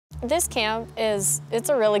This camp it's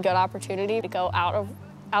a really good opportunity to go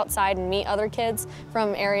outside and meet other kids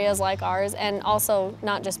from areas like ours, and also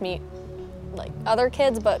not just meet like other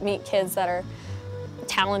kids, but meet kids that are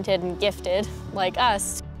talented and gifted like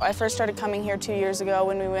us. I first started coming here 2 years ago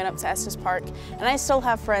when we went up to Estes Park, and I still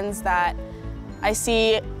have friends that I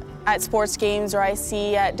see at sports games or I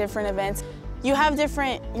see at different events. You have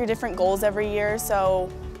your different goals every year, so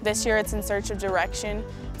this year it's in search of direction.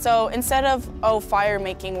 So instead of, oh, fire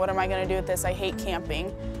making, what am I going to do with this? I hate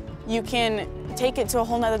camping. You can take it to a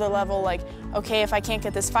whole nother level, like, okay, if I can't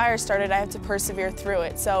get this fire started, I have to persevere through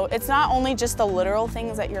it. So it's not only just the literal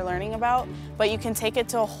things that you're learning about, but you can take it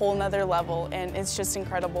to a whole nother level, and it's just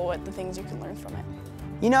incredible what the things you can learn from it.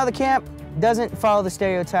 You know, the camp doesn't follow the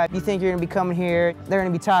stereotype. You think you're going to be coming here, they're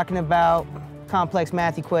going to be talking about complex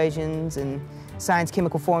math equations and science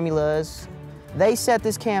chemical formulas. They set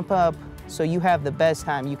this camp up so you have the best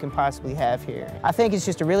time you can possibly have here. I think it's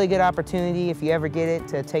just a really good opportunity, if you ever get it,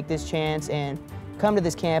 to take this chance and come to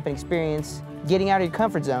this camp and experience getting out of your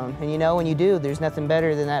comfort zone. And you know, when you do, there's nothing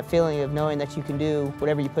better than that feeling of knowing that you can do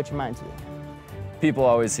whatever you put your mind to. People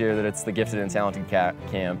always hear that it's the gifted and talented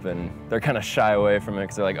camp, and they're kind of shy away from it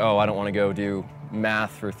because they're like, oh, I don't want to go do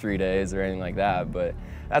math for 3 days or anything like that, but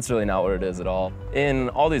that's really not what it is at all. In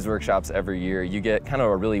all these workshops every year, you get kind of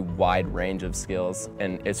a really wide range of skills,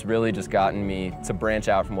 and it's really just gotten me to branch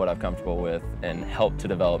out from what I'm comfortable with and help to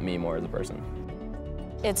develop me more as a person.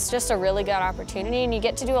 It's just a really good opportunity, and you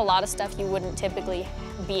get to do a lot of stuff you wouldn't typically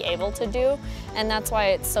be able to do, and that's why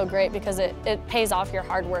it's so great, because it pays off your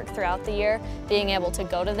hard work throughout the year, being able to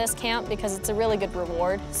go to this camp, because it's a really good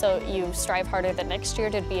reward, so you strive harder the next year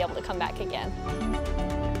to be able to come back again.